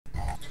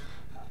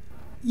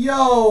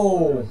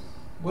Yo!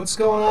 What's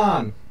going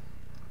on?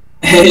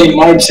 Hey,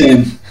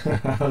 Marcin.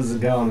 How's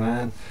it going,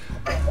 man?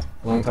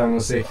 Long time no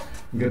see.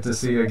 Good to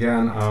see you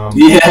again.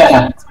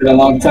 Yeah, it's been a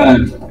long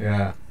time.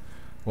 Yeah.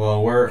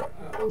 Well,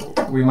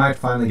 we might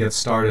finally get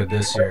started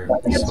this year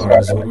as far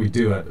as what we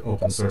do at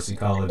Open Source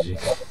Ecology.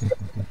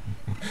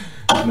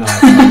 No,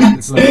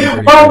 it's looking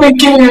pretty Well,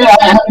 good. I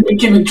haven't been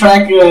keeping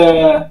track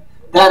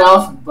that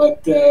often,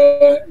 but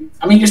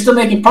I mean, you're still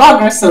making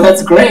progress, so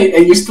that's great,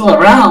 and you're still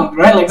around,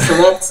 right? Like, so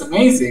that's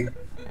amazing.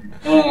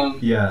 Um,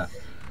 Yeah.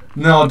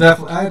 No,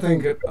 definitely. I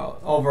think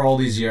over all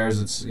these years,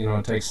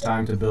 it takes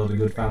time to build a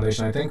good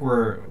foundation. I think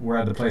we're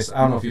at the place. I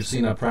don't know if you've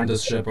seen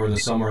Apprenticeship or the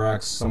Summer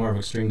of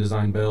Extreme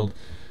Design build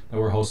that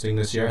we're hosting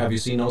this year. Have you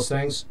seen those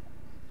things?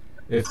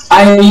 If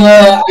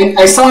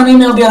I saw an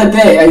email the other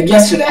day,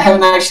 yesterday. I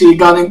haven't actually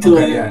gone into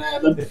Okay, it yeah.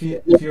 and looked.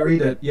 If you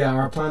read it, yeah,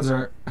 our plans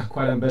are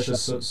quite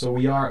ambitious. So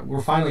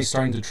we're finally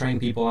starting to train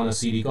people on a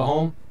CD go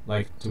home,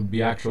 like to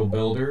be actual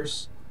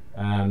builders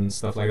and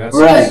stuff like that.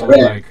 So, Right, so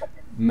right. like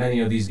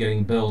many of these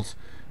getting built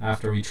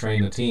after we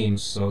train the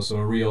teams. So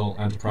a real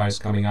enterprise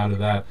coming out of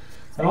that,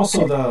 and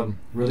also the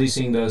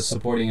releasing the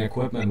supporting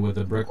equipment with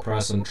the brick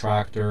press and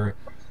tractor,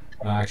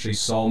 actually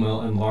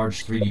sawmill and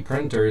large 3D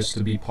printers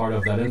to be part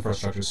of that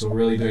infrastructure. So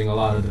really doing a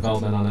lot of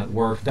development on that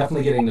work.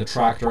 Definitely getting the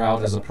tractor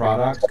out as a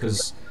product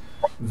because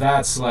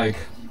that's like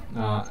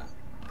uh,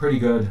 pretty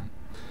good.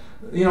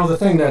 The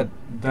thing that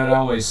I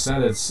always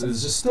said it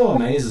just still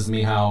amazes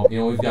me how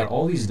we've got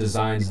all these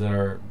designs that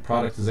are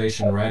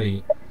productization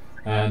ready,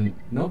 and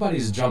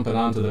nobody's jumping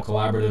onto the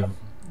collaborative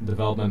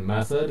development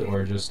method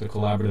or just the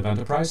collaborative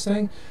enterprise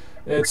thing.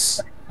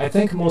 It's I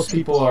think most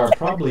people are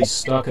probably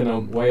stuck in a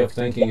way of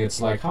thinking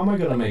it's like, how am I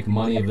going to make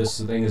money if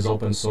this thing is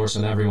open source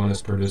and everyone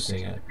is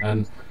producing it?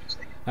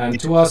 And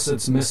to us,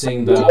 it's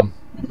missing the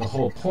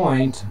whole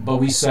point. But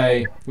we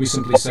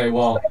simply say,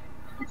 well,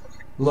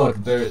 look,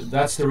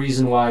 that's the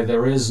reason why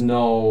there is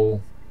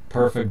no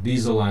perfect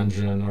diesel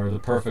engine or the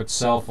perfect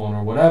cell phone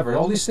or whatever.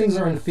 All these things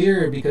are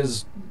inferior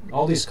because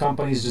all these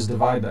companies just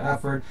divide the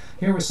effort.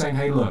 Here we're saying,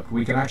 hey, look,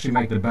 we can actually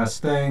make the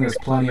best thing. There's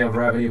plenty of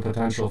revenue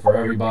potential for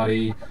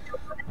everybody.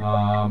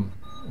 Um,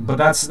 but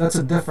that's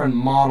a different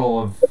model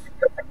of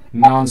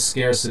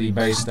non-scarcity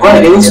based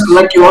Right, it is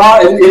enterprise. like you are.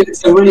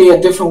 It's a really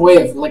a different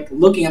way of like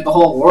looking at the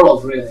whole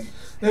world, really.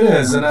 It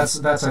is, and Um,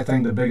 that's I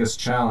think the biggest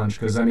challenge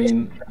because I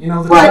mean, the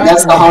right,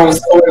 that's tractor the is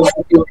hardest part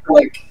for people to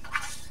like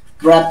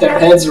wrap their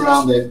heads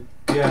around it.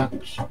 yeah,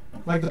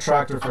 like the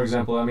tractor for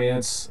example. I mean,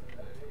 it's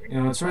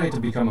ready to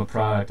become a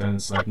product, and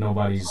it's like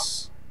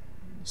nobody's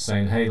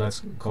saying, "Hey,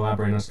 let's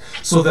collaborate on this."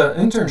 So the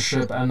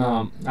internship and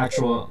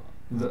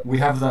we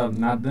have the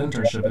not the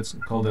internship. It's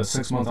called a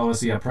 6-month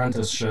OSE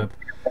apprenticeship,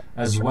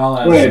 as well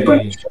as Right,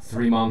 but the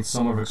 3-month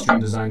Summer of Extreme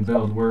Design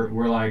build. We're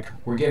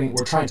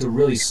trying to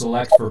really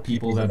select for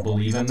people that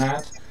believe in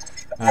that,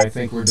 and I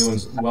think we're doing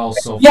well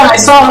so yeah, I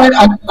far with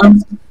saw it.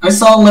 it. I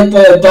saw like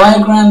the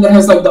diagram that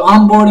has like the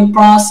onboarding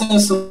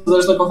process. So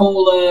there's like a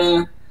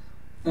whole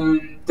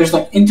there's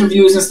like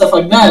interviews and stuff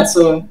like that.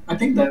 So I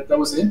think that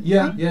was it.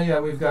 Yeah, yeah, yeah.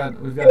 We've got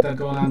that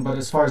going on. But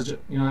as far as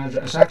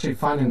it's actually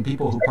finding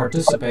people who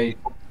participate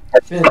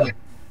in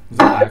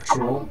the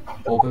actual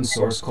open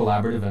source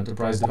collaborative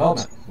enterprise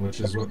development, which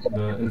is what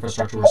the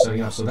infrastructure we're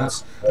setting up. So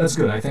that's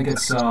good. I think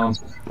it's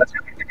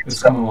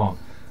coming along.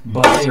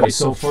 But anyway,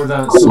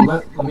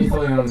 let me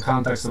fill you in on the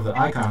context of the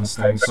icons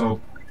thing. So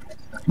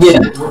Yeah,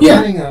 we're yeah.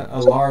 planning a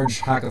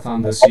large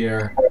hackathon this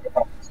year.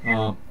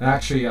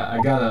 Actually, I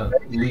gotta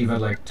leave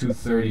at like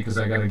 2:30 because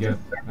I gotta get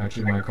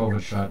actually my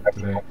COVID shot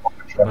today.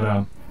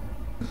 But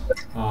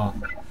uh,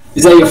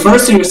 Is that your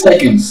first or your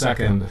second?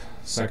 second,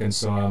 second.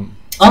 So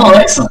Oh,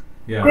 excellent.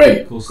 yeah,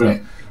 Great, cool stuff.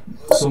 great.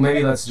 So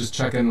maybe let's just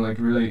check in, like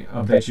really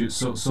update you.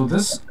 So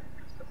this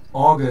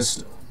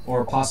August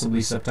or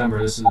possibly September.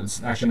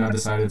 It's actually not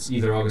decided. It's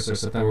either August or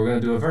September. We're gonna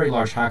do a very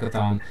large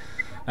hackathon,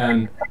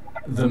 and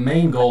the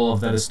main goal of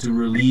that is to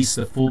release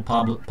the full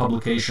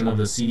publication of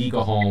the CD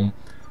Go Home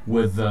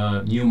with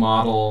the new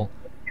model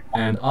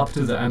and up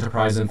to the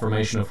enterprise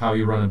information of how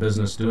you run a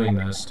business doing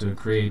this to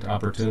create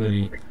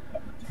opportunity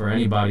for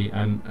anybody.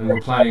 And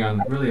we're planning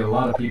on really a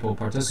lot of people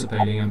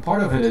participating. And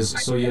part of it is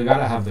so you got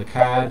to have the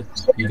CAD,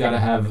 you got to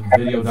have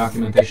video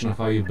documentation of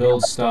how you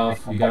build stuff,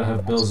 you got to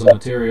have bills of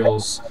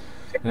materials.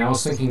 And I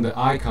was thinking the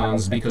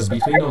icons because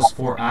between those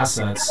four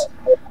assets,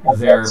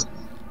 they're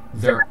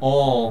they're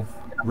all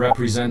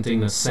representing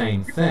the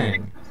same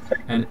thing.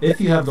 And if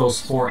you have those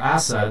four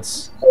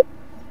assets,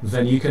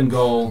 then you can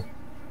go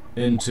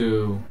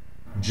into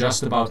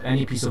just about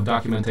any piece of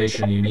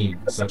documentation you need,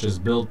 such as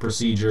build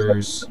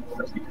procedures,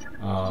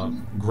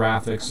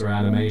 graphics or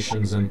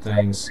animations and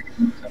things.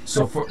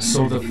 So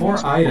the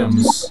four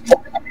items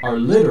are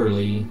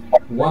literally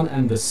one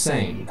and the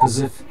same because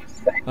if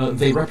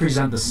they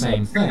represent the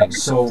same thing.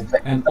 So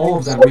and all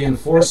of them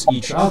reinforce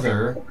each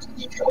other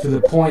to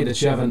the point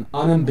that you have an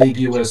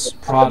unambiguous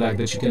product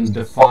that you can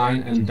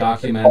define and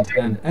document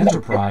and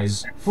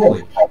enterprise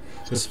fully.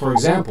 Because, for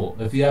example,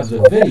 if you have the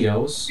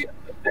videos,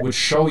 which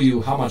show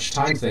you how much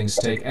time things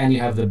take, and you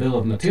have the bill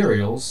of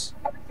materials,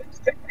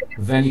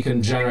 then you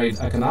can generate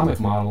economic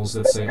models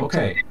that say,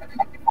 okay,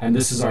 and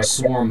this is our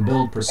swarm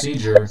build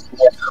procedure.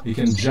 You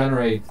can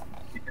generate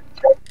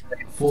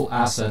full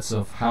assets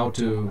of how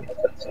to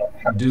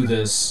do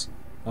this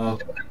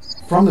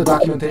from the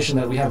documentation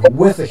that we have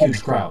with a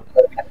huge crowd.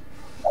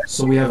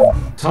 So we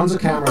have tons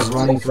of cameras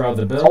running throughout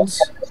the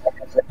builds,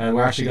 and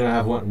we're actually going to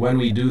have, when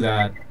we do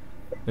that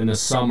in the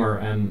summer,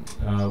 and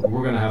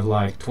we're going to have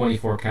like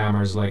 24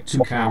 cameras, like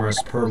 2 cameras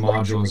per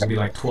module. It's going to be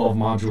like 12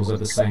 modules at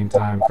the same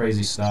time,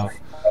 crazy stuff,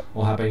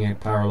 all happening in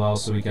parallel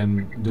so we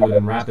can do it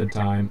in rapid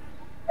time.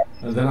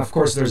 And then of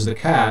course there's the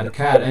CAD.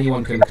 CAD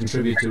anyone can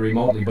contribute to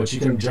remotely, but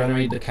you can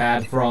generate the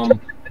CAD from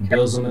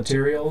bills of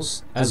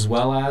materials as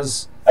well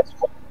as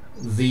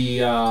the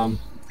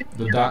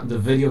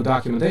video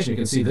documentation. You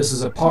can see this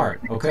is a part.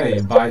 Okay,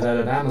 you buy that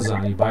at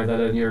Amazon. You buy that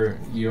in your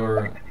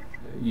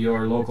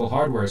local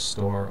hardware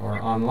store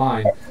or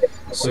online.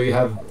 So you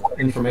have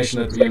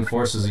information that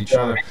reinforces each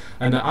other.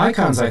 And the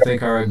icons, I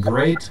think, are a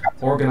great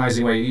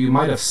organizing way. You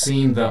might have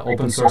seen the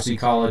Open Source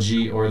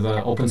Ecology or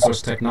the Open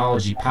Source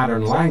Technology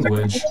pattern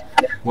language,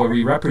 where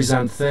we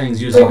represent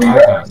things using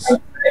icons.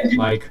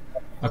 Like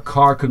a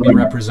car could be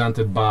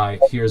represented by,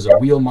 here's a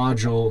wheel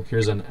module,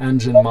 here's an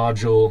engine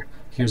module,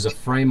 here's a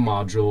frame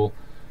module.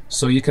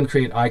 So you can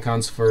create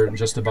icons for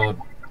just about,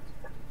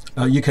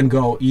 you can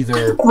go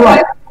either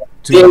right.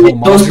 to the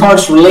whole those module.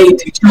 parts relate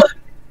to each other.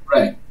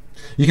 Right.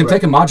 You can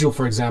take a module,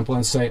 for example,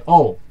 and say,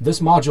 oh, this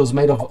module is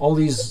made of all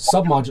these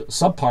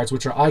subparts,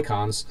 which are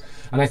icons.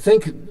 And I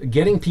think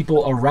getting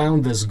people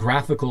around this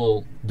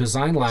graphical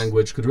design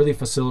language could really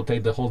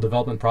facilitate the whole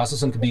development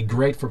process and could be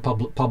great for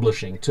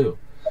publishing, too.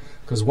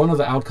 Because one of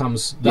the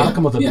outcomes, the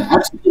outcome of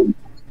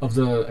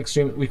the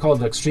extreme, we call it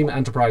the Extreme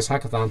Enterprise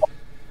Hackathon,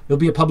 it'll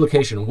be a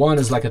publication. One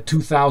is like a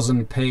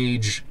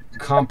 2,000-page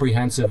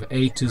comprehensive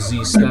A to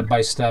Z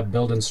step-by-step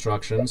build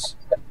instructions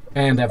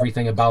and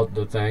everything about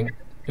the thing,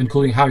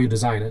 including how you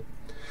design it.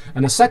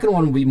 And the second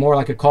one will be more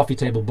like a coffee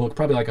table book,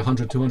 probably like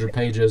 100, 200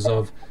 pages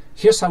of,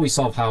 here's how we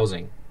solve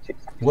housing.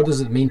 What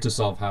does it mean to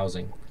solve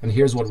housing? And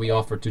here's what we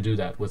offer to do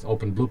that with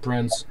open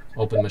blueprints,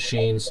 open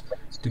machines,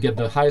 to get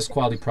the highest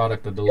quality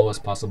product at the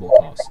lowest possible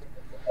cost.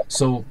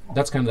 So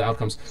that's kind of the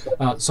outcomes.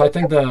 So I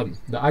think the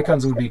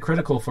icons would be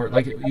critical for,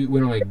 like, we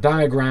don't make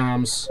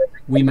diagrams.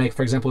 We make,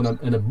 for example,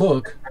 in a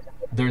book,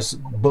 there's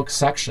book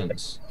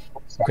sections.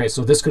 Okay,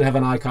 so this could have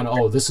an icon.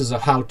 Oh, this is a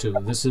how-to.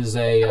 This is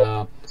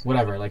a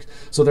whatever. Like,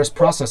 so there's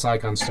process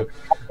icons too.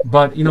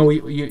 But you know,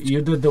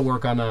 you did the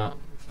work on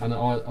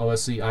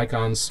OSC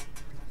icons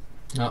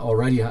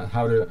already.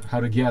 How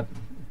to get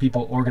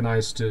people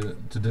organized to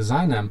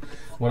design them.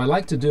 What I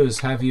like to do is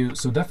have you.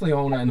 So definitely, I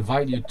want to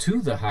invite you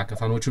to the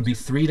hackathon, which would be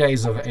 3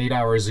 days of 8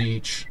 hours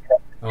each.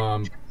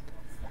 But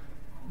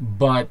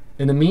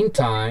in the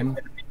meantime,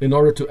 in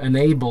order to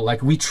enable,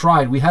 like we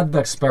had the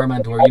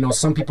experiment where, you know,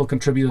 some people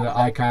contributed the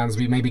icons.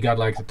 We maybe got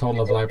like a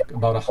total of like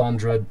about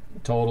 100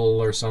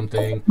 total or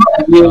something.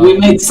 We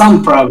made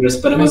some progress,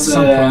 but it was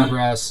some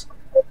progress.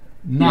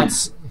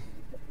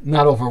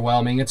 Not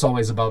overwhelming. It's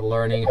always about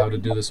learning how to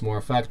do this more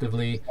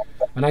effectively.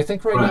 And I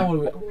think right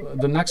now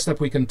the next step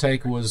we can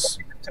take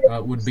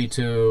would be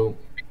to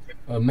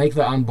make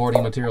the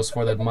onboarding materials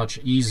for that much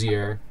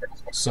easier.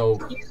 So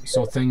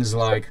things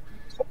like,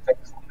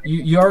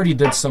 you already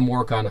did some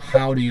work on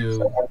how do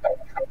you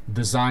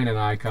design an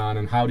icon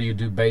and how do you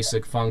do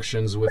basic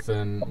functions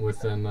within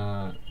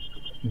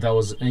that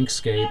was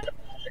Inkscape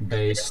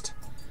based.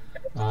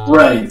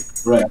 Right.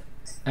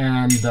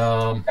 And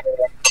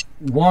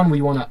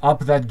we want to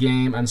up that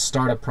game and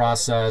start a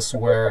process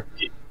where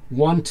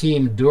one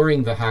team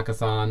during the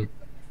hackathon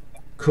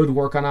could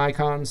work on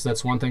icons.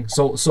 That's one thing.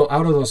 So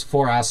out of those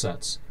 4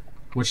 assets,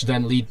 which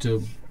then lead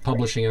to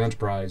publishing an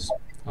enterprise.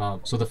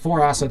 So the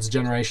 4 assets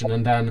generation,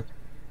 and then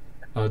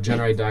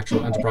generate the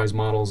actual enterprise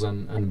models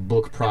and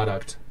book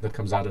product that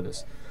comes out of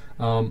this.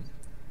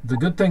 The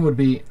good thing would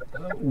be,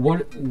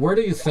 where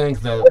do you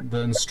think the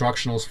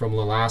instructionals from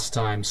the last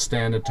time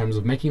stand in terms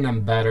of making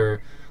them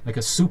better, like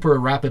a super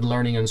rapid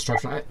learning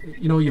instruction?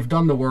 You know, you've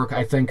done the work.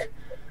 I think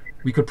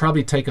we could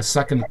probably take a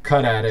second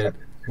cut at it,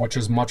 which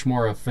is much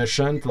more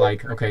efficient.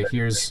 Like, okay,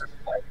 here's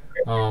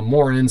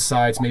more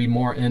insights, maybe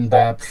more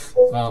in-depth,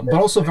 but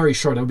also very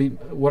short. It would be,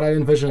 what I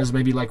envision is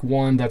maybe like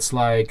one that's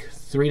like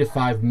 3 to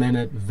 5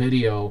 minute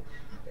video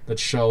that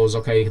shows,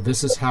 okay,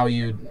 this is how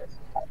you,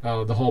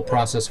 the whole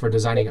process for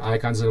designing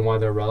icons and why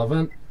they're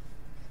relevant,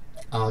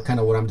 kind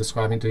of what I'm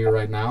describing to you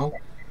right now.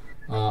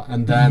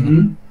 And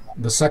then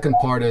the second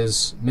part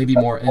is maybe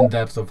more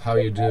in-depth of how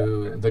you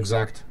do the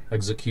exact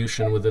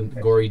execution with the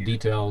gory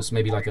details,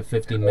 maybe like a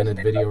 15-minute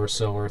video or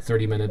so, or a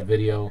 30-minute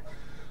video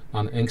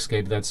on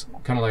Inkscape that's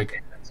kind of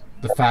like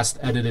the fast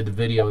edited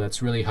video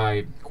that's really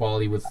high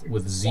quality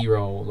with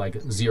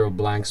zero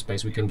blank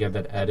space. We can get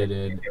that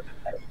edited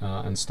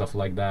and stuff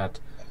like that.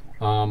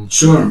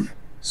 Sure.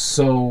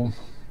 So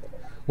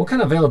what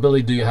kind of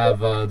availability do you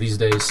have these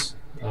days?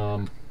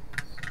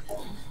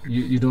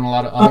 You doing a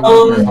lot of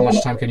other work, or how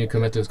much time can you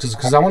commit to this?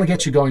 Because I want to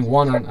get you going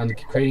on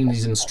creating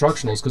these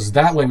instructionals, because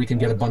that way we can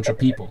get a bunch of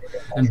people.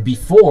 And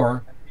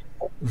before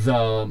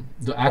the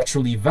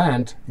actual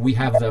event, we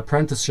have the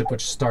apprenticeship,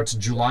 which starts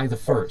July the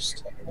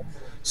 1st.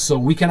 So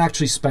we can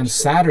actually spend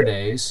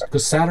Saturdays,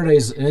 because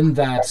Saturdays in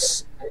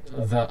that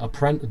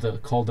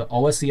called the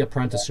OSE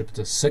apprenticeship. It's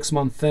a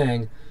 6-month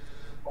thing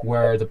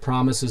where the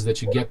promise is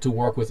that you get to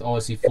work with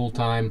OSE full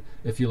time.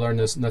 If you learn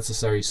the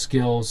necessary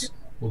skills,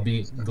 we'll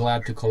be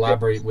glad to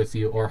collaborate with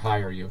you or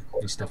hire you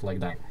and stuff like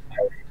that.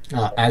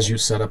 As you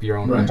set up your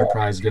own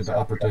enterprise, get the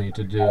opportunity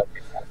to do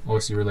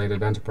OSE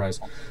related enterprise.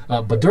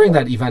 But during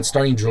that event,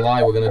 starting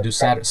July, we're going to do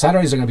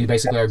Saturdays are going to be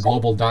basically our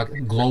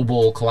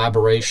global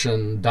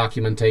collaboration,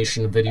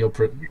 documentation, video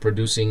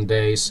producing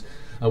days.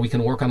 We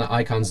can work on the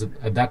icons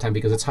at that time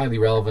because it's highly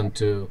relevant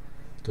to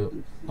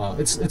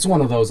it's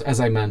one of those, as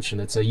I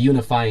mentioned, it's a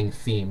unifying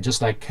theme.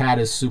 Just like CAD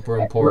is super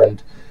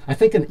important. I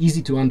think an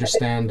easy to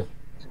understand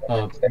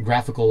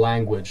graphical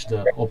language,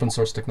 the open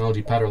source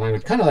technology pattern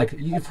language, kind of like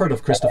you've heard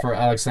of Christopher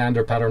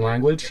Alexander pattern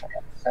language.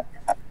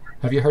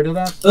 Have you heard of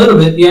that? A little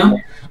bit, yeah.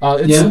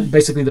 It's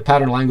basically the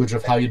pattern language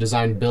of how you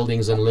design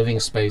buildings and living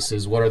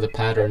spaces. What are the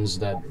patterns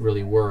that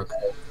really work?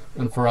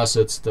 And for us,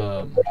 it's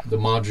the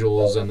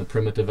modules and the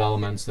primitive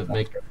elements that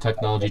make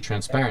technology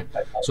transparent.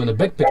 So in the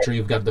big picture,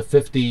 you've got the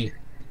 50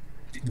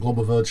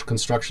 Global Village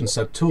construction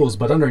set tools,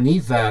 but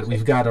underneath that,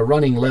 we've got a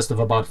running list of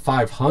about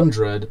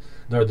 500.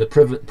 They're the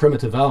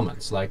primitive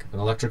elements, like an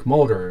electric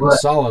motor, a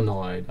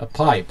solenoid, a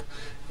pipe,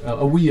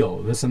 a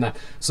wheel, this and that.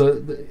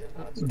 So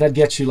that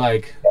gets you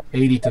like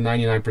 80 to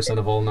 99%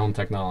 of all known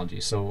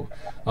technology. So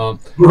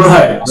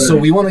so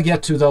we want to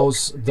get to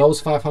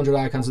those 500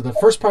 icons. The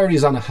first priority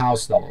is on the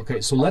house, though.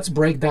 Okay, so let's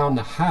break down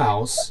the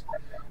house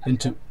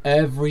into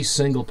every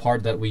single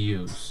part that we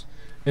use,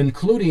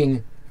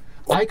 including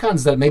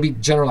icons that may be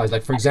generalized.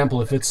 Like, for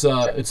example, if it's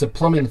a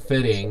plumbing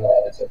fitting,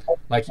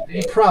 like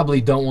you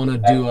probably don't want to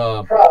do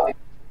a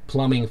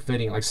plumbing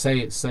fitting, like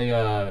say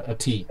a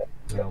T,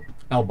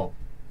 elbow.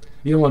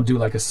 You don't want to do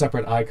like a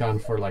separate icon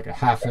for like a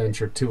 1/2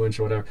 inch or 2 inch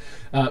or whatever.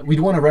 We'd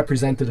want to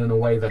represent it in a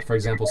way that, for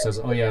example, says,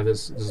 oh yeah,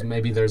 this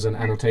maybe there's an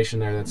annotation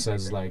there that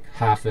says like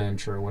 1/2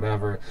 inch or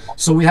whatever.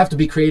 So we have to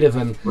be creative,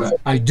 and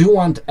I do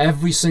want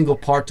every single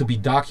part to be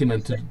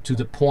documented to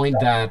the point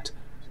that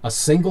a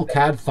single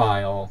CAD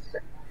file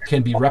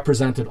can be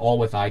represented all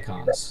with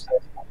icons.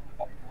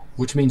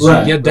 Which means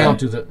you get down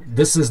to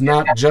this is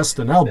not just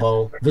an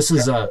elbow, this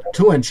is a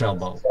 2-inch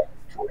elbow,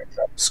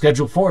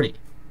 schedule 40,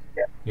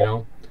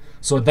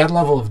 So at that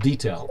level of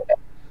detail.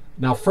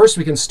 Now, first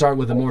we can start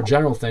with the more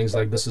general things,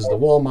 like this is the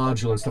wall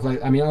module and stuff like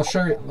that. I mean,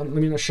 let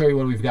me show you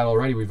what we've got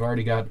already. We've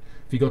already got,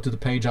 if you go to the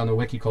page on the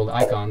wiki called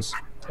icons,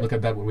 look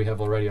at that, what we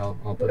have already.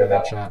 I'll put it in the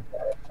chat.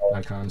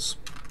 Icons.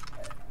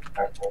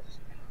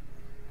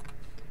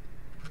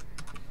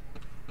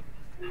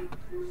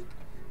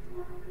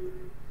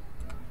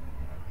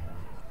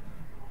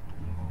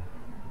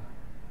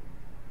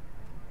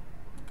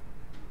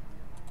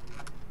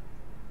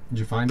 Did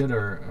you find it,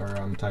 or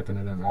I'm typing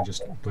it in? I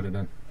just put it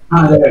in.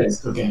 Ah, there it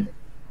is. Okay.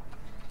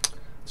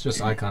 It's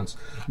just icons.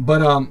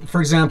 But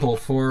for example,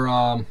 for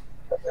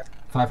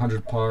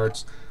 500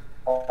 parts,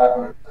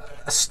 I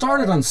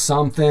started on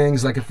some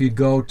things. Like if you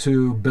go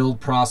to build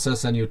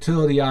process and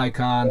utility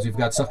icons, you've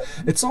got stuff.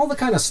 It's all the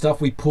kind of stuff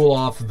we pull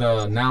off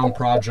the Noun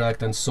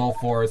project and so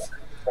forth.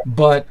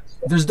 But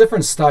there's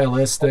different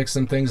stylistics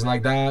and things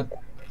like that.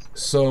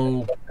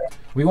 So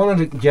we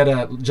wanted to get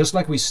just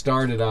like we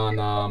started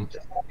on.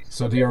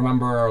 So do you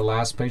remember our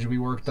last page we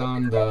worked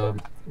on?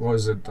 What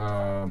was it?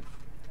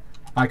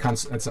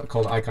 Icons. It's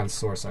called Icon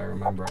Source. I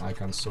remember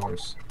Icon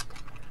Source.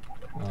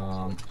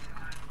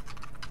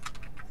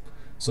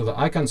 So the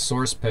Icon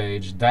Source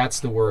page,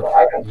 that's the work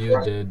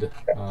you did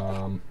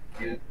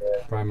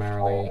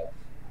primarily.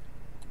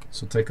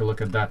 So take a look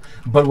at that.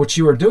 But what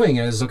you were doing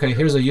is, okay,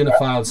 here's a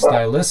unified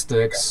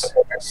stylistics.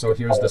 So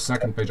here's the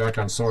second page,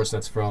 Icon Source.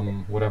 That's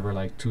from whatever,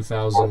 like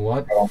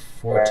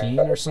 2014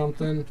 or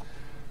something.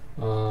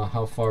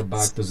 How far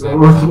back does that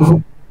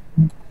go?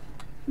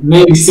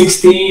 Maybe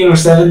 16 or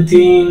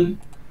 17.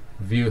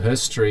 View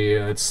history.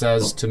 It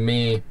says to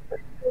me,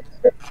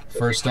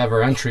 first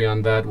ever entry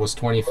on that was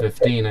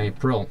 2015,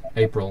 April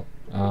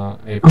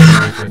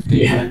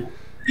 2015.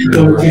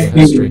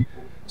 History.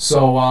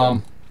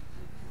 So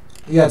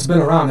yeah, it's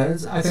been around.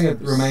 I think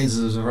it remains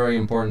as a very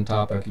important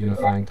topic,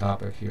 unifying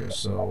topic here.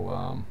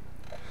 So,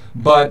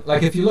 but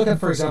like if you look at,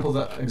 for example,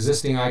 the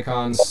existing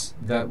icons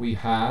that we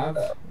have.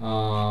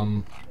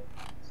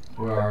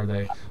 Where are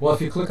they? Well,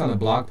 if you click on the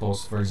blog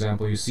post, for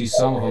example, you see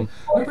some of them.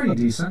 They're pretty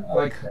decent.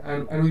 Like,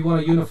 and we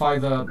want to unify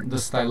the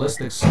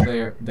stylistics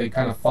so they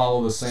kind of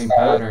follow the same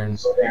pattern.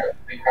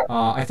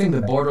 I think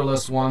the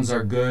borderless ones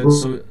are good.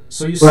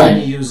 So you see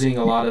me using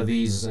a lot of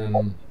these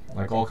in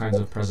like all kinds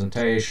of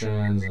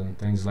presentations and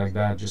things like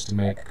that, just to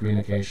make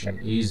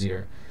communication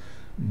easier.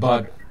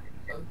 But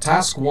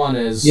task one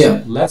is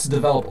let's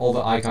develop all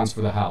the icons for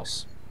the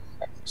house.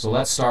 So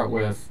let's start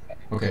with,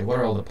 okay, what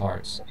are all the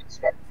parts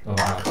of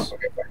a house?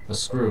 A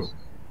screw,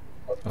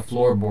 a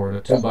floorboard,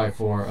 a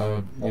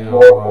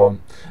 2x4,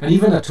 and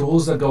even the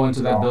tools that go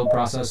into that build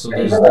process. So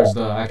there's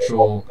the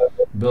actual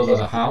build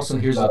a house,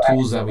 and here's the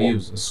tools that we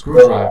use: a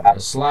screwdriver, a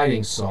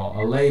sliding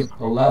saw, a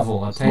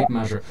level, a tape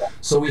measure.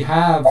 So we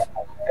have,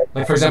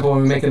 like for example,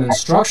 when we make an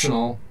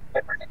instructional,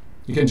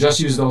 you can just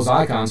use those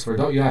icons for.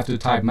 Don't you have to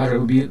type measure? It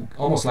would be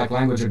almost like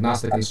language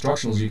agnostic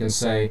instructionals. You can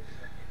say,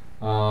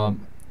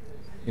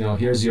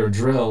 here's your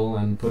drill,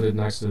 and put it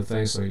next to the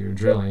thing, so you're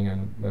drilling,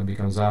 and that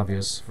becomes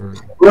obvious for.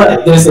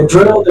 Right. There's a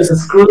drill. There's a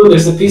screw.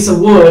 There's a piece of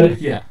wood.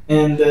 Yeah.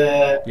 And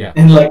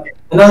like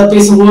another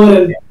piece of wood,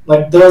 and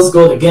like those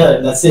go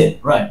together. That's it.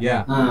 Right.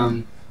 Yeah.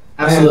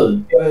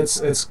 Absolutely. And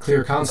it's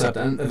clear concept,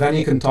 and then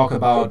you can talk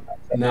about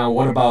now.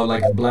 What about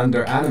like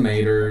Blender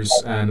animators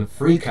and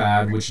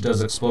FreeCAD, which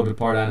does exploded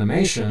part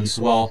animations?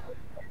 Well,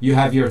 you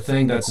have your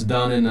thing that's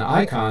done in the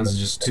icons,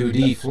 just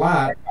 2D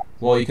flat.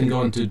 Well, you can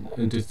go into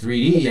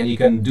 3D, and you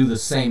can do the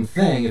same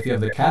thing if you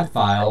have the CAD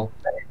file.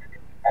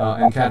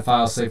 And CAD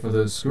files, say for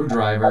the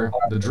screwdriver,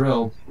 the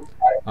drill,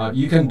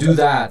 you can do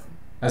that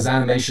as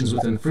animations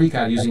within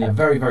FreeCAD using a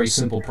very, very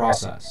simple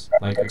process.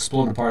 Like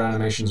Exploded Part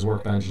Animations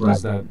Workbench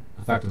does that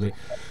effectively.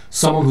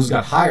 Someone who's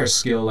got higher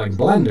skill, like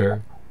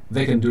Blender,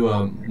 they can do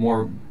a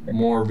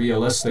more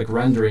realistic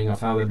rendering of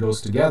how that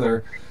goes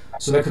together.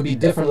 So there could be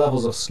different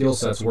levels of skill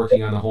sets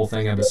working on the whole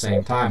thing at the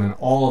same time, and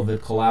all of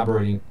it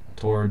collaborating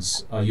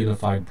towards a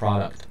unified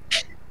product.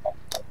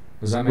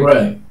 Does that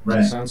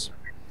make sense?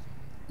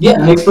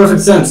 Yeah, it makes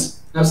perfect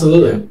sense.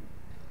 Absolutely.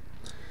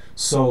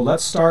 So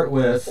let's start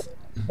with,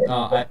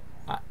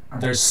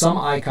 there's some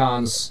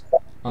icons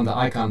on the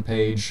icon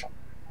page.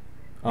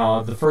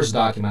 The first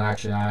document,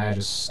 actually, I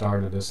just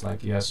started this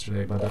like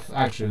yesterday, but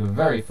actually the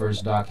very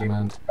first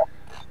document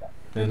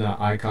in the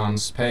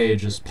icons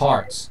page is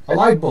parts. A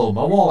light bulb,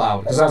 a wall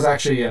out, because I was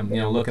actually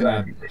looking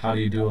at how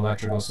do you do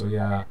electrical, so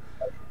yeah.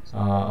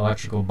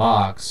 Electrical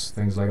box,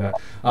 things like that.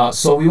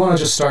 So we want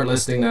to just start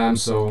listing them.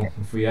 So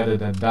if we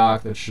edit that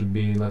doc, that should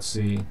be, let's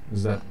see,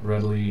 is that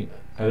readily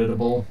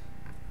editable?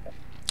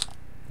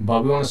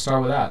 But we want to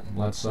start with that.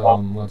 Let's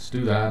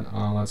do that.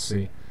 Let's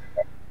see,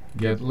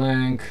 get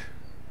link.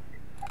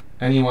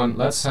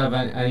 Let's have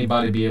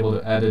anybody be able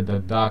to edit the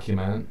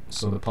document.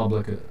 So the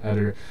public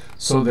editor.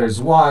 So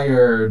there's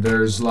wire.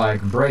 There's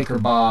like breaker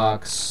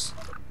box.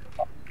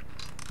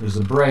 There's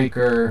a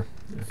breaker.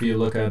 If you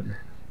look at,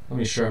 let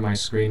me share my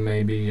screen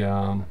maybe,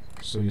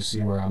 so you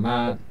see where I'm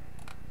at.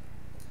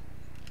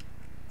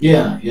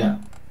 Yeah.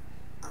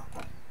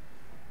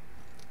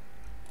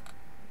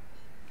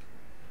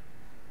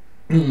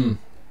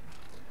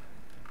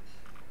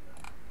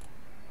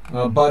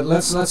 But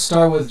let's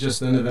start with just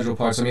the individual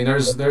parts. I mean,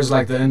 there's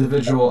like the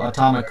individual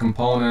atomic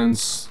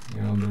components.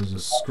 There's a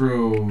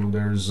screw.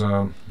 There's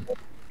a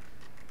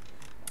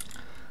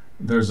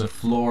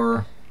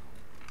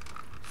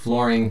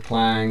flooring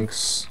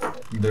planks,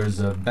 there's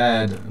a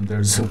bed,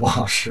 there's a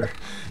washer.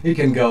 You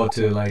can go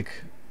to like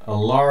a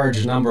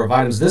large number of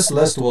items. This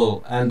list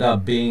will end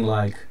up being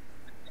like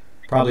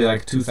probably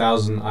like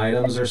 2,000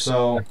 items or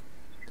so.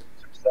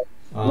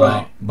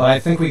 But I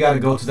think we got to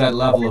go to that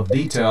level of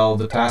detail.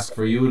 The task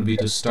for you would be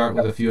to start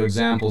with a few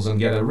examples and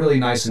get a really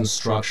nice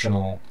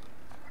instructional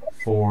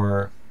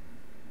for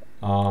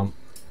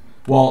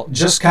well,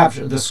 just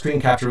capture the screen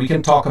capture. We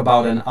can talk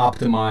about an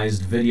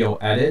optimized video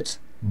edit,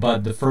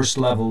 but the first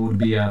level would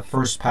be a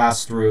first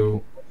pass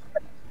through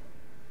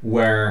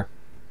where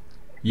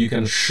you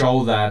can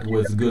show that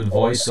with good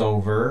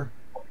voiceover.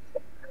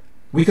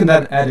 We can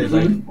then edit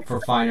like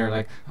for finer.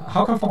 Like,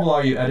 how comfortable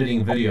are you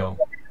editing video?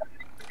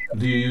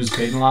 Do you use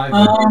Kdenlive?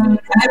 I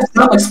have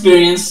some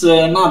experience,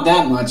 not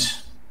that much,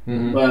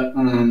 but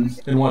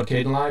in what,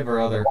 Kdenlive or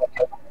other?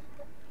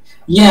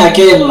 Yeah,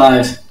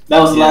 Kdenlive. That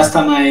was the last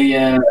time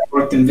I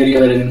worked in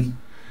video editing.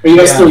 Are you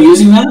guys still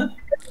using that?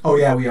 Oh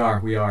yeah, we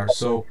are.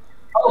 So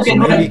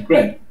okay,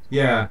 great.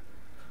 Yeah.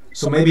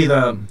 So maybe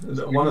the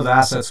one of the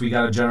assets we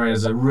got to generate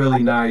is a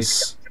really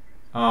nice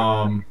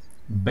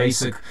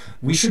basic.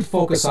 We should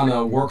focus on a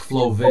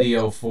workflow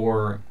video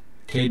for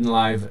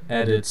Kdenlive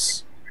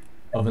edits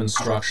of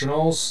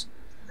instructionals.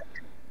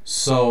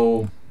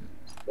 So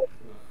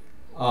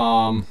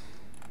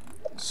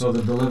so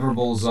the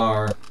deliverables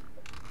are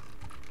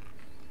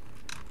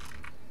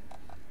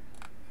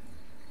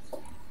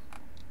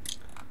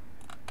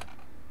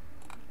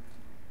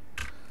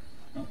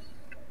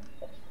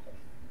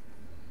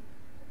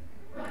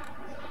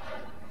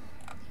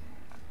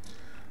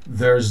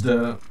there's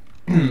the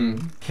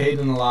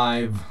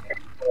Kdenlive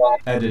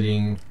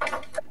editing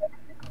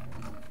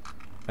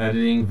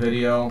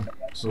video,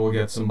 so we'll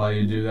get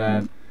somebody to do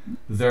that.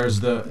 There's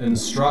the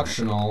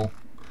instructional,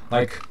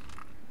 like,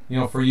 you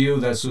know, for you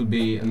this would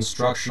be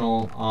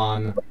instructional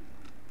on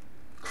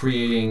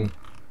creating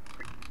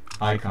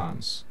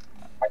icons.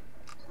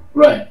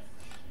 Right.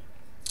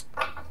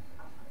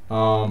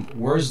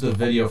 Where's the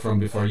video from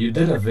before? You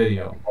did a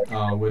video,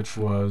 which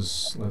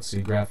was, let's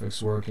see,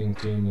 graphics working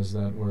team, is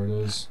that where it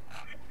is?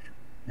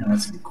 Yeah,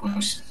 that's a good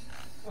question.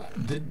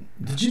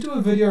 Did you do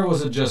a video or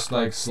was it just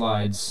like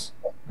slides?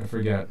 I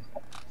forget.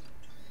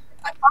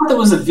 I thought there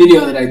was a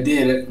video that I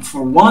did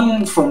for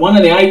one of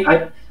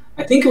the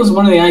I think it was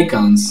one of the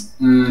icons.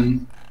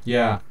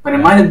 Yeah. But it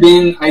might have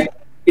been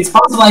it's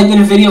possible I did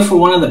a video for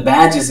one of the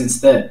badges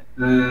instead.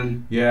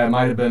 Yeah, it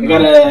might have been I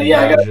gotta, the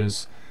yeah, I gotta,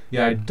 badges.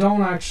 Yeah, I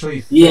don't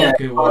actually yeah.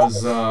 think it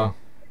was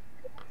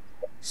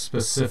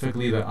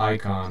specifically the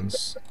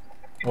icons.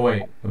 Oh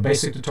wait, a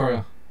basic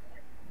tutorial.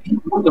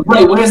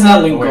 Right, where's that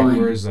Oh link wait, where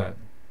going? is that?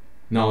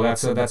 No,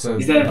 that's a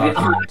Is that a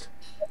document.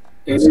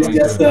 it That's is going to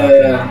a just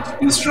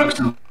document.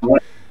 instructional.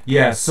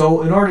 Yeah,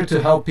 so in order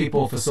to help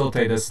people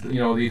facilitate this,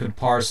 you know, you could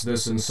parse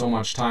this in so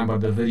much time,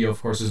 but the video,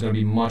 of course, is going to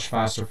be much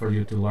faster for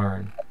you to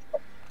learn.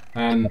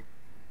 And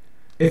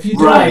if you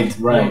do, Right,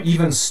 you know, right.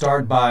 even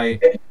start by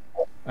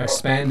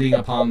expanding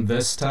upon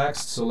this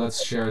text, so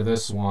let's share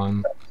this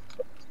one.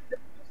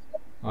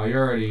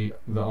 You're already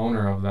the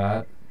owner of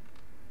that.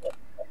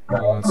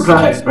 Let's see,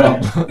 Right,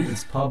 right.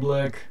 it's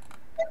public.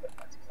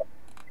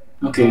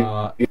 Okay.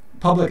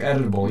 Public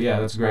editable, yeah,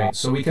 that's great.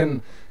 So we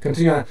can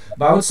continue on.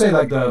 But I would say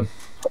like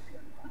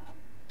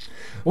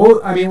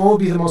well, I mean, what would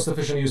be the most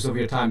efficient use of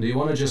your time? Do you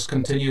want to just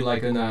continue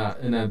like in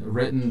a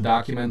written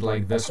document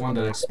like this one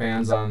that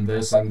expands on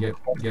this and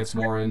gets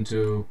more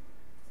into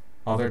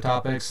other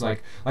topics?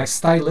 Like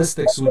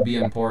stylistics would be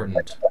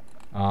important.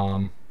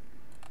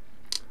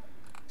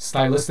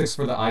 Stylistics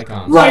for the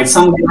icons. Right,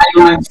 some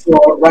guidelines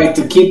for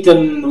to keep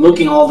them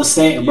looking all the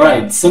same, Yeah.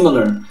 right,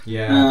 similar.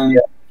 Yeah.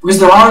 Because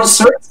there are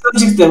certain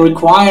subjects that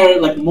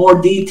require like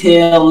more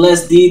detail,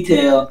 less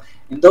detail,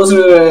 and those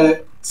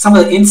are some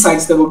of the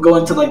insights that will go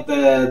into like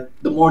the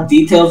more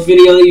detailed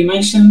video that you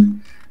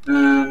mentioned.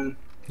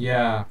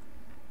 Yeah.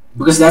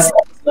 Because that's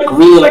like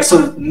really like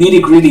sort of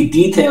nitty gritty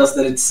details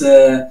that it's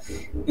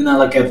you know,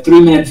 like a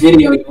 3-minute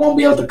video, you won't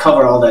be able to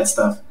cover all that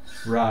stuff.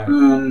 Right.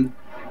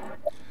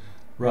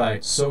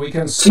 Right. So we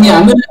can. So yeah,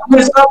 I'm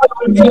gonna start by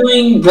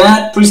reviewing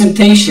that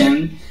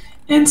presentation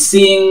and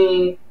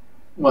seeing.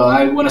 Well,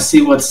 I want to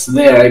see what's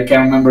there. I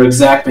can't remember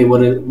exactly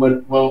what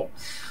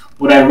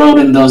I wrote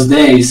in those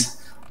days.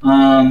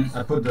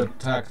 I put the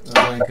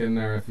link in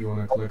there if you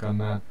want to click on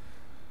that.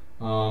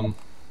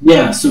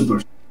 Yeah,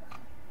 super.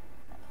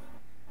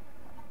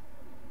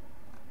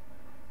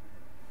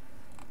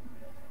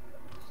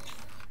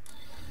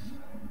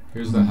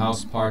 Here's the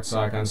house parts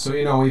icon. So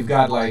you know we've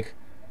got like,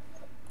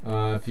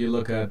 if you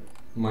look at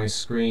my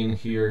screen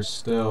here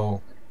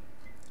still,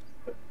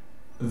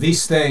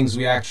 these things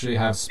we actually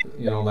have,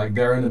 you know, like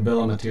they're in the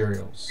bill of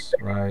materials,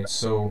 right?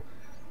 So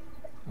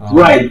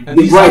right.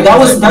 That's what I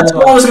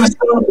was going to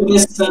start with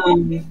this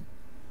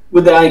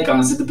with the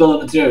icons, the bill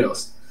of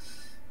materials.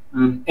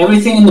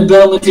 Everything in the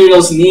bill of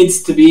materials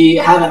needs to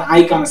have an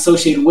icon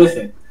associated with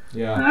it.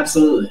 Yeah.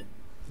 Absolutely.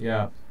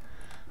 Yeah.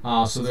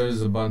 So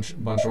there's a bunch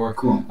of work.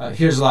 Cool.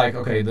 Here's like,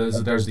 okay,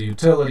 there's the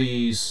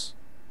utilities.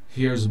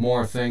 Here's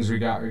more things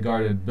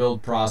regarded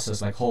build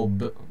process, like whole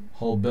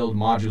build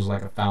modules,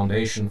 like a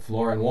foundation,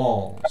 floor, and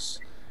walls.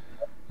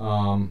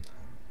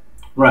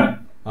 Right.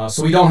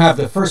 So we don't have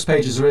the first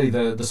page is really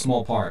the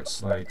small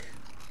parts, like,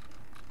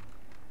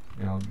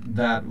 you know,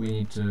 that we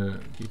need to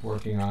keep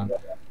working on.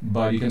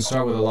 But you can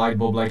start with a light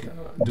bulb. Like,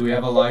 do we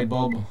have a light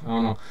bulb? I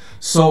don't know.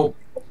 So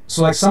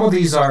like some of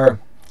these are.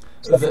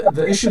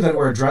 The issue that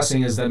we're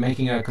addressing is that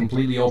making a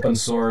completely open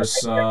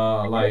source,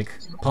 like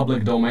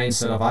public domain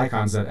set of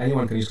icons that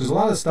anyone can use. Because a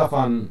lot of stuff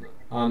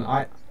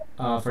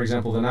for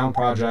example, the Noun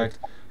project,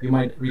 you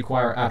might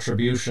require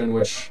attribution,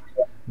 which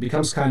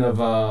becomes kind of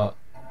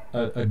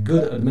a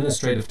good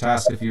administrative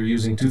task if you're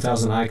using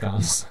 2,000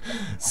 icons.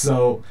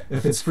 So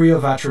if it's free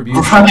of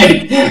attribution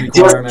requirement,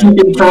 just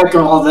keeping track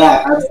of all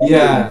that. Absolutely.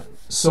 Yeah.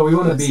 So we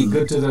want to be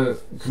good to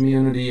the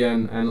community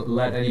and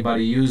let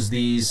anybody use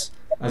these,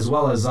 as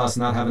well as us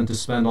not having to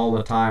spend all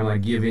the time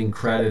like giving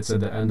credits at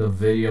the end of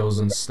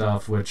videos and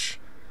stuff, which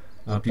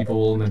people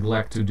will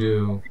neglect to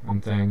do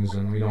and things,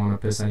 and we don't want to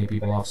piss any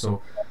people off.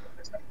 So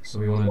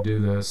we want to do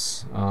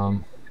this.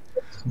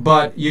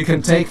 But you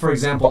can take, for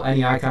example,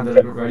 any icon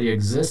that already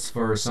exists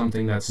for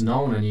something that's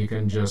known, and you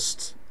can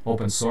just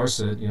open source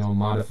it, you know,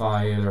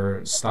 modify it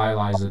or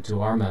stylize it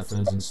to our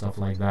methods and stuff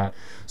like that.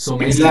 So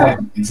maybe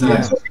Exactly.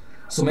 Yeah,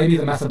 so maybe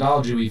the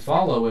methodology we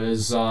follow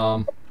is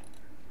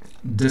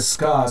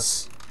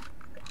discuss,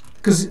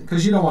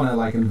 because you don't want to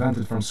like invent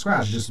it from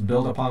scratch, just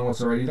build upon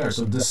what's already there.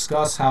 So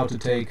discuss how to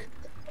take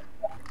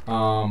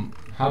an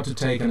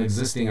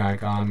existing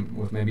icon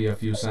with maybe a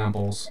few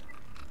samples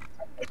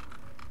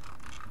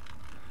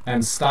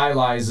and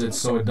stylize it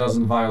so it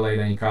doesn't violate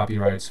any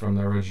copyrights from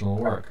the original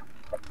work.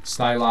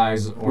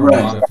 Stylize or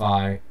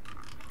modify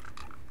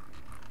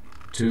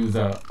to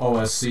the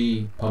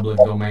OSC public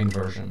domain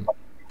version.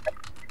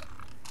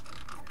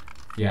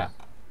 Yeah.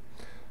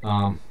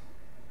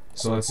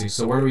 So let's see.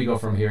 So where do we go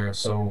from here?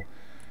 So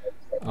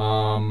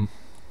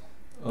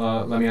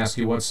let me ask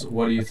you,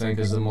 what do you think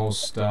is the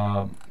most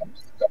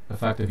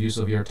effective use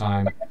of your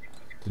time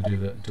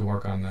to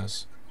work on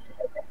this?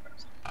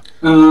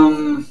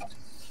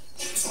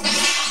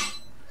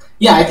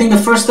 Yeah, I think the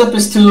first step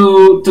is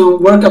to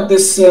work up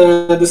this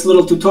this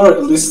little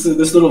tutorial, this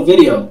little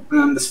video,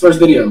 this first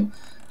video.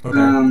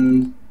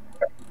 Okay.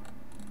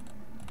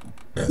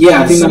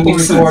 Yeah, I think that simple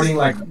makes recording,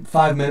 sense. like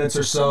 5 minutes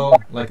or so,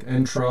 like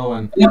intro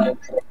and.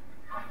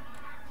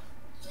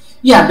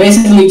 Yeah,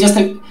 basically just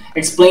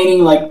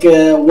explaining like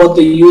what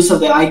the use of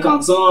the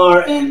icons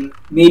are, and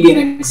maybe an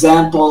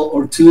example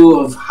or two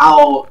of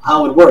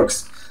how it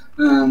works.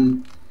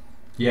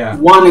 Yeah.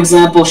 One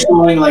example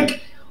showing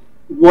like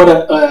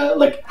what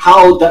like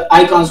how the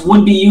icons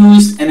would be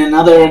used, and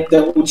another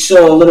that would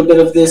show a little bit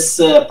of this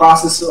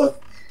process of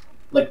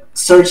like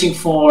searching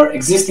for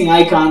existing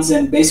icons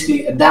and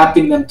basically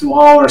adapting them to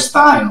our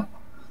style.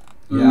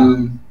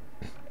 Yeah.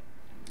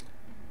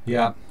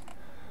 Yeah.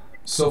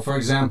 So for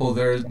example,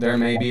 there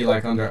may be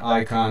like under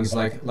icons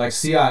like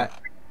see I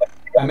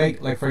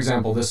make like for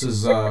example this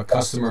is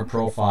customer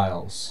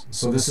profiles.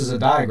 So this is a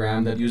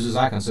diagram that uses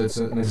icons. So it's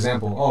an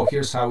example. Oh,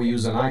 here's how we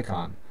use an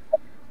icon.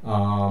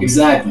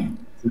 Exactly.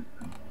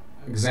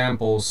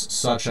 Examples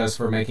such as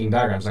for making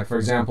diagrams. Like for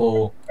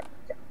example,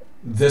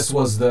 this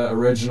was the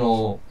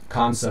original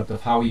concept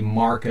of how we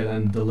market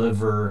and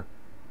deliver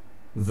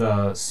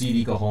the Seed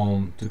Eco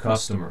Home to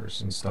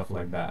customers and stuff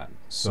like that.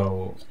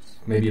 So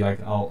maybe like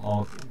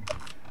I'll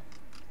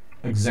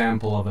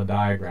example of a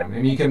diagram. I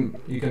mean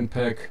you can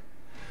pick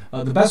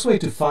the best way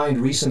to find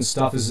recent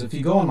stuff is if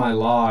you go on my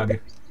log,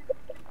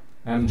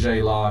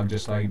 MJ log,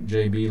 just like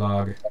JB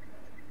log.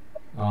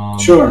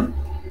 Sure.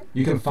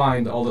 You can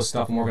find all the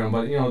stuff I'm working on,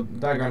 but you know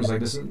diagrams like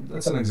this.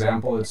 That's an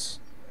example. It's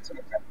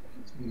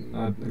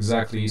not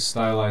exactly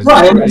stylized.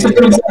 Right. It's a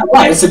good example.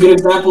 Right. It's a good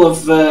example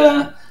of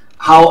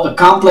how a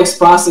complex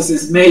process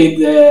is made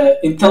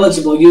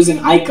intelligible using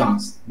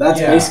icons. That's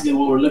basically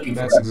what we're looking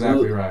for. That's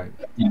exactly right.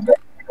 Yeah.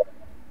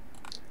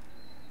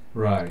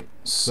 Right.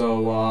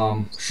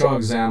 So show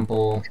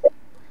example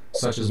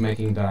such as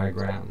making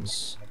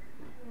diagrams,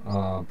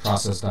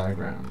 process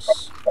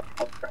diagrams.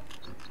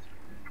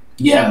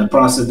 Yeah, the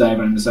process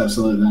diagram is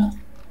absolutely that.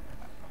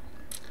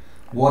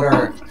 What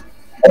are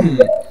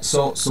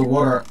so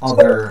what are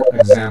other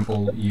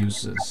example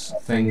uses?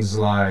 Things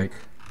like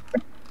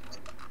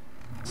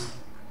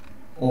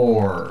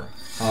or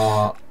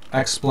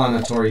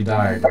explanatory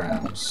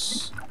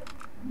diagrams.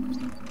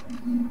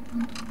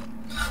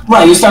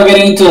 Right, you start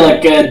getting into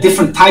like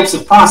different types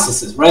of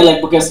processes, right?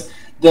 Like because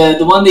the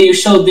one that you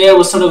showed there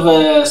was sort of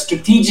a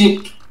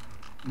strategic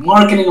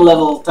marketing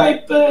level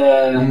type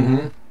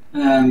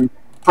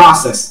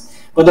process,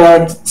 but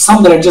there are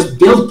some that are just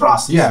build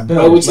process, build,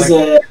 right? Which like, is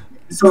a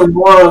sort of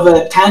more of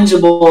a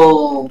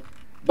tangible,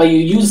 but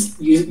you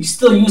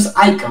still use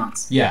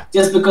icons. Yeah.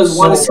 Just because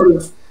one is sort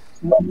of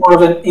more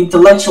of an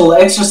intellectual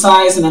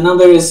exercise, and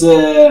another is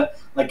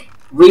like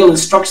real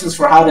instructions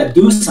for how to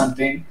do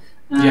something.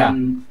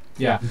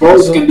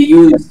 Both can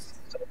be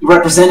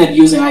represented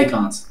using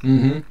icons.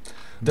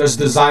 There's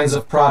designs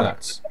of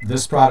products.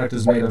 This product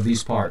is made of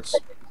these parts.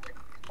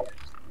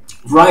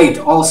 Right.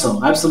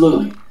 Also,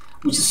 absolutely.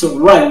 Which is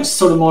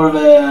sort of more of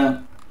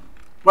a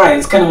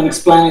it's kind of an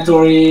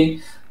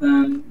explanatory,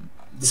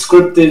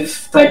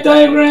 descriptive type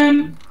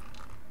diagram.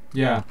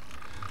 Yeah.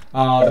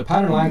 The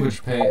pattern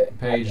language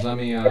page. Let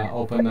me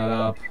open that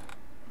up.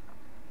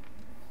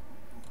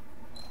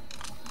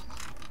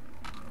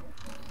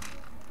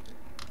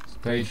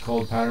 Page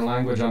called pattern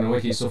language on the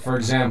wiki. So for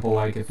example,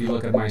 like if you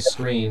look at my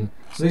screen,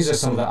 so these are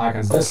some of the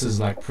icons. This is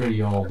like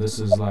pretty old. This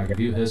is like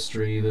view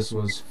history. This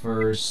was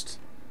first.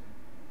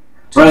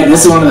 Right,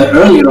 this is one of the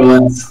earlier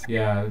ones.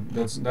 Yeah,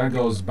 that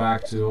goes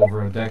back to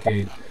over a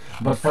decade.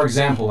 But for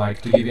example,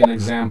 like to give you an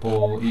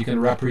example, you can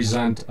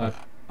represent a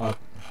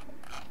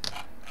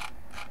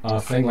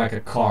thing like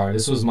a car.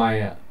 This was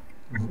my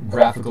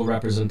graphical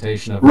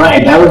representation of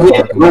that would be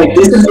it. Right.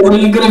 This is a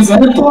really good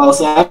example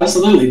also.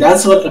 Absolutely.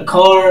 That's what a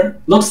car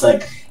looks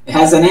like. It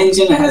has an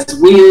engine, it has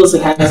wheels,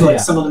 it has like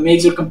some of the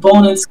major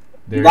components.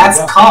 That's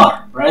a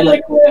car, right?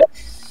 Like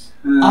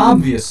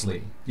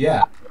obviously.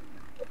 Yeah.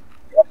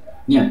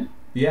 Yeah.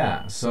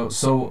 Yeah. So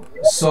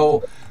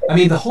I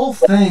mean the whole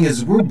thing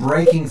is we're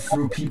breaking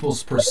through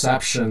people's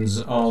perceptions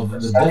of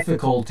the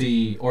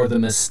difficulty or the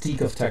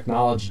mystique of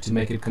technology to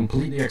make it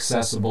completely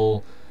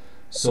accessible,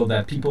 so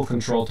that people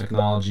control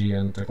technology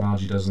and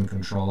technology doesn't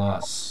control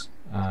us.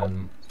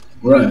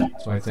 Right.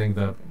 So I think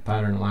the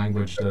pattern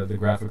language, the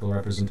graphical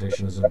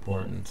representation is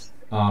important.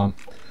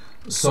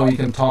 So you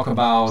can talk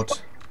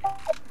about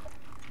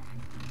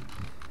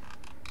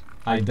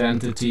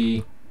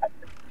identity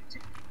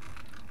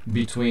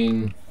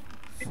between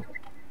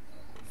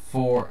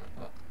so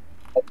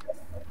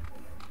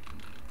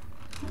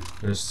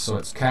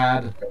it's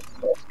CAD,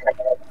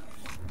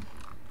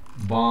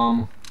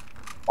 BOM,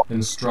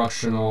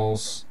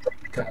 instructionals,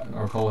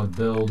 or call it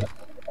build,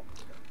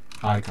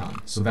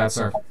 icon. So that's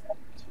our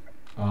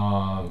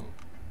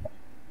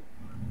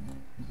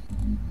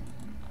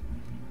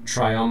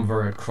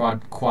triumvirate,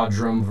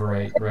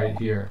 quadrumvirate right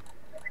here.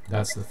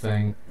 That's the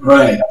thing.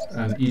 Right.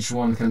 And each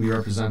one can be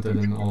represented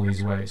in all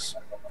these ways.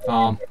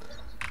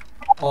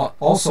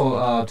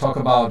 Also, talk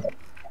about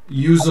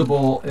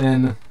usable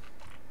in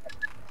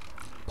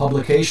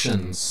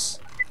publications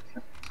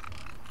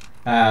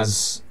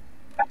as,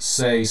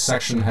 say,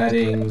 section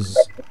headings.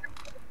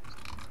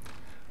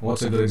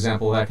 What's a good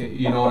example? Like,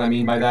 you know what I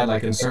mean by that?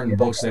 Like in certain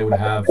books, they would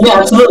have. Yeah,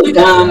 absolutely.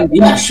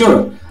 Yeah,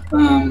 sure.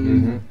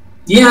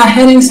 Yeah,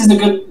 headings is a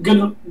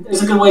good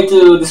is a good way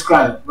to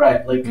describe it,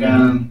 right? Like,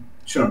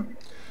 sure.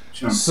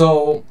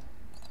 So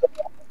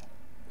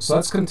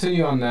let's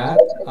continue on that.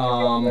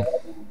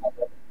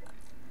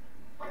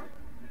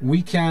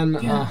 We can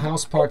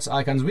house parts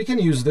icons. We can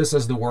use this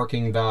as the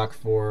working doc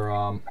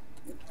for.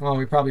 Well,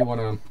 we probably want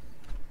to.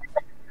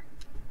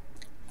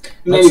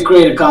 Maybe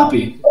create a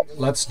copy.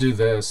 Let's do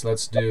this.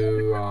 Let's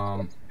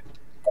do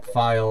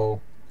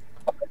file,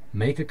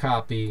 make a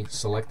copy,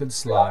 selected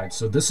slide.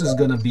 So this is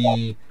going to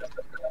be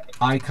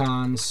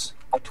icons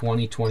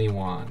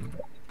 2021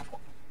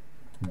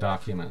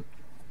 document.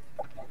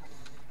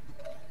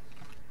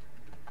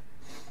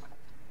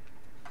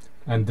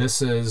 And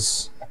this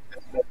is,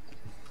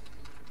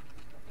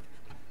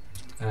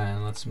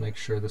 and let's make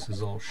sure this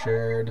is all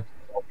shared.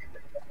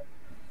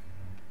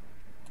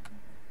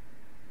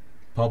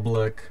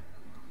 Public,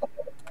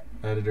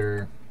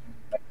 editor,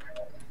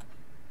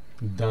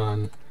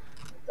 done.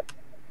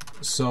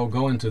 So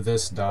go into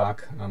this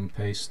doc. I'm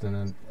pasting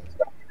it.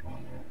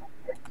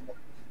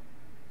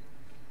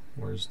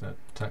 Where's that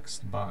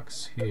text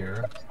box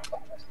here?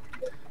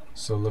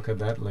 So look at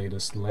that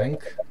latest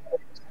link.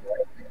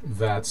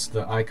 That's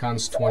the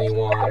icons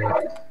 21.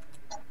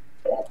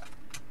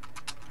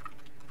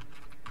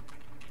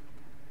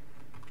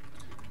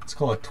 Let's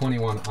call it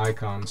 21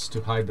 icons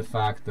to hide the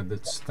fact that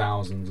it's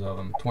thousands of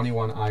them.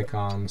 21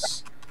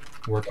 icons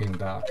working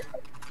doc.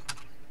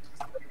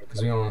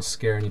 Because we don't want to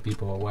scare any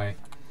people away.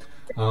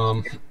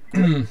 All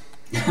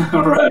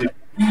right.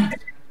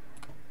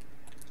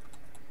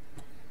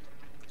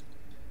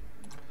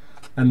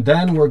 And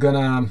then we're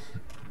gonna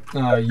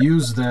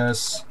use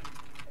this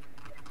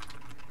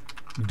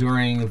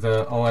during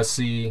the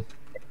OSE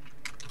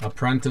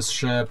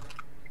apprenticeship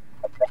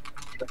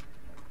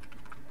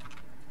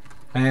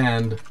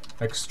and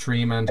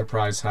Extreme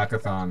Enterprise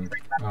Hackathon.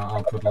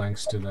 I'll put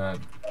links to that.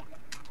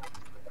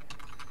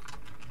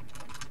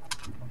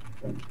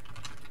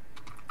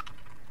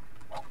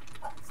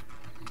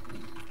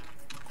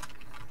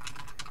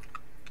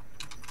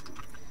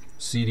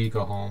 CD,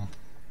 go home.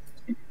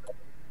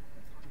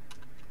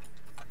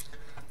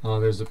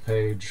 There's a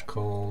page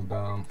called,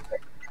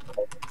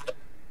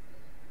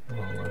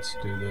 let's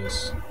do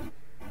this.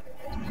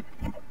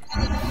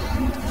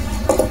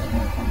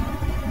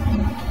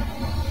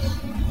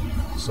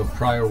 So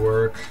prior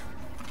work,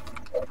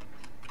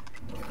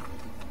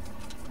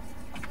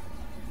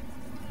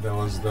 that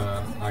was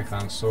the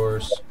icon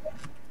source.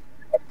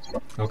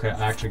 Okay,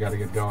 I actually got to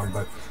get going,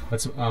 but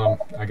let's.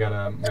 I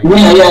gotta.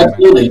 Make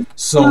absolutely.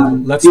 So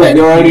let's. Yeah,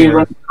 you're already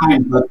running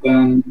behind, but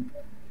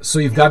so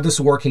you've got this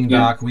working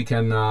doc. We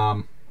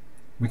can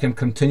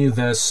continue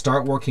this.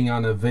 Start working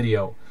on a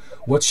video.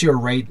 What's your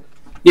rate?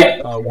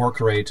 Work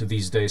rate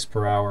these days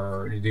per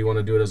hour? Or do you want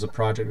to do it as a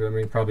project? I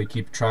mean, probably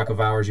keep track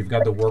of hours. You've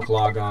got the work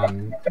log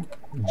on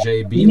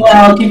JB.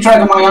 Yeah, I'll keep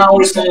track of my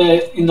hours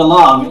in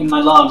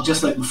my log,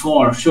 just like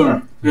before.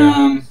 Sure.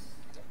 Yeah.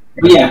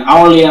 But yeah,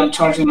 hourly I'm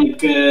charging like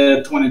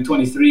 20,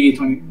 23,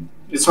 20.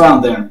 It's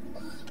around there.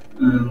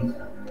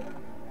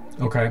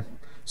 Okay.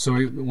 So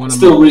we want to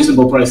still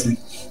reasonable pricing.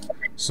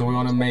 So we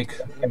want to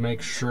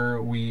make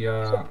sure we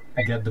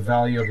get the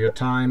value of your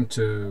time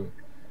to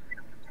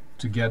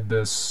get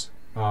this.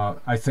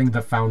 I think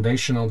the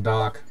foundational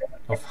doc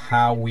of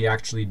how we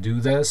actually do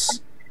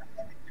this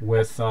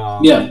with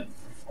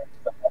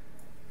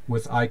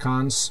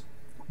icons,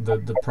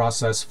 the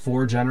process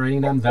for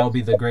generating them, that'll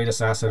be the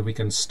greatest asset we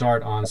can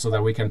start on, so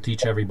that we can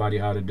teach everybody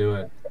how to do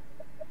it.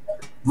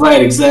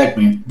 Right,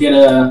 exactly.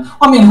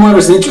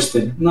 Whoever's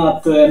interested.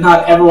 Not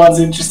everyone's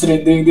interested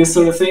in doing this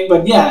sort of thing,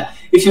 but yeah,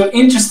 if you're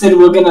interested,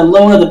 we're gonna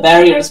lower the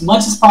barrier as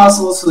much as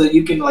possible so that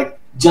you can like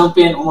jump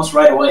in almost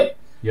right away.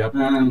 Yep.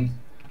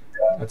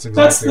 That's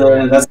exactly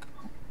right. That's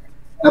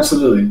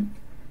absolutely.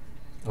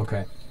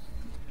 Okay.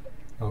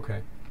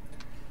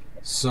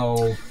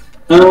 So.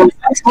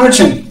 Thanks,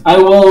 Marcin. I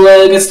will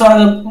get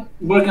started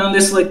working on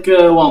this.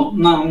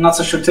 I'm not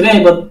so sure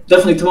today, but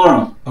definitely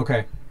tomorrow.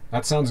 Okay,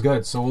 that sounds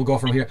good. So we'll go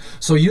from here.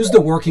 So use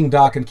the working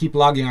doc and keep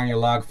logging on your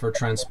log for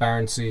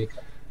transparency.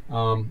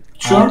 Sure.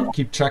 I'll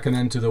keep checking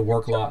into the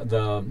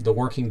the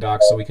working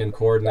doc so we can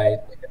coordinate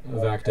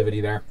the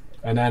activity there.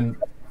 And then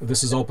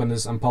this is open.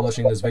 I'm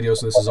publishing this video,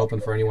 so this is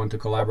open for anyone to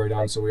collaborate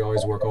on. So we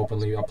always work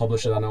openly. I'll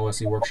publish it on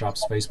OSE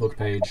Workshops Facebook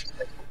page.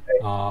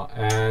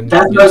 And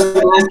that's what I was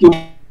going to ask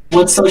you.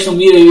 What social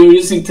media you're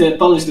using to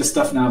publish this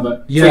stuff now?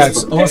 But yeah,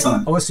 Facebook. it's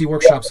OSE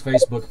Workshops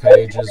Facebook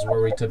page is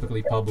where we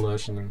typically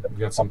publish, and then we've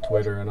got some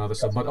Twitter and other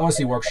stuff. But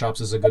OSE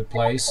Workshops is a good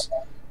place.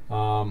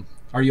 Are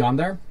you on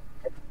there?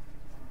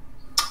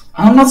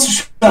 I'm not so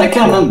sure. I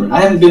can't remember.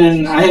 I haven't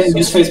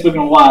used Facebook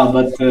in a while,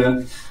 but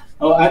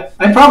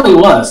I probably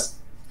was.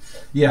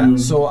 Yeah,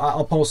 so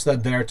I'll post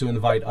that there to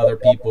invite other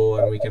people,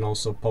 and we can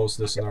also post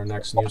this in our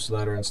next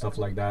newsletter and stuff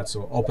like that.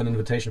 So open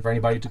invitation for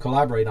anybody to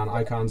collaborate on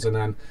icons, and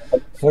then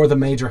for the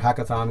major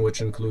hackathon,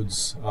 which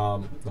includes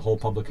the whole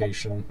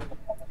publication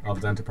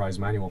of the Enterprise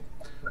Manual.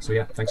 So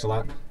yeah, thanks a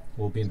lot.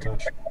 We'll be in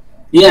touch.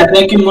 Yeah,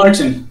 thank you,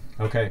 Marcin.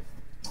 Okay,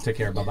 take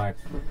care. Bye-bye.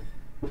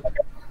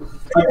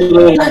 Talk to you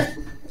later.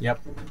 Yep.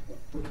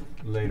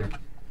 Later.